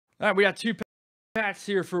All right, we got two packs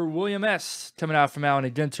here for William S. coming out from Allen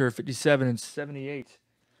and Ginter, 57 and 78.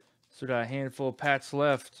 So got a handful of packs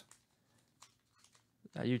left.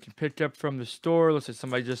 You can pick up from the store. Looks like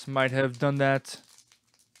somebody just might have done that.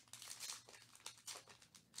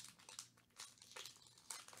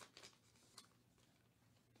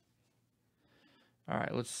 All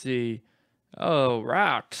right, let's see. Oh,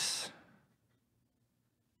 Rocks.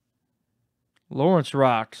 Lawrence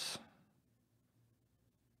Rocks.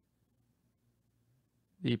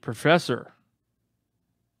 The Professor.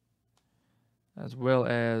 As well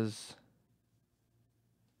as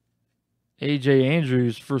AJ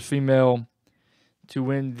Andrews, first female to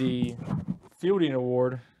win the fielding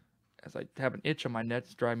award. As I have an itch on my neck,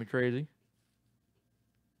 it's driving me crazy.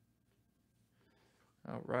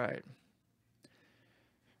 All right.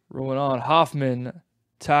 Rolling on, Hoffman,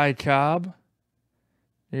 Ty Cobb.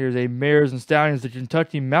 Here's a Mares and Stallions, the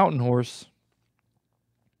Kentucky Mountain Horse.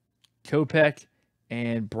 Kopech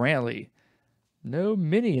and Brantley. No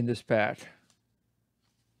mini in this pack.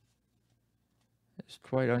 It's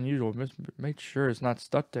quite unusual. Make sure it's not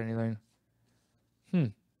stuck to anything.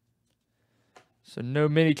 So no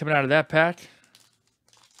mini coming out of that pack.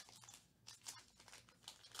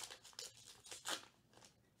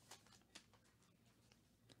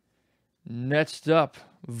 Next up,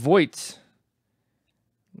 Voigt.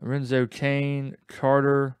 Lorenzo Kane,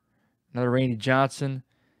 Carter, another Randy Johnson.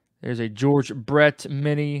 There's a George Brett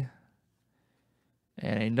mini.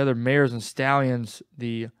 And another Mares and Stallions,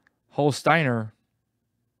 the Holsteiner.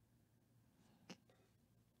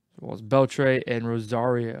 As well as Beltre and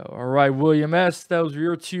Rosario. All right, William S., those were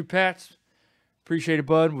your two packs. Appreciate it,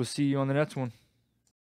 bud. We'll see you on the next one.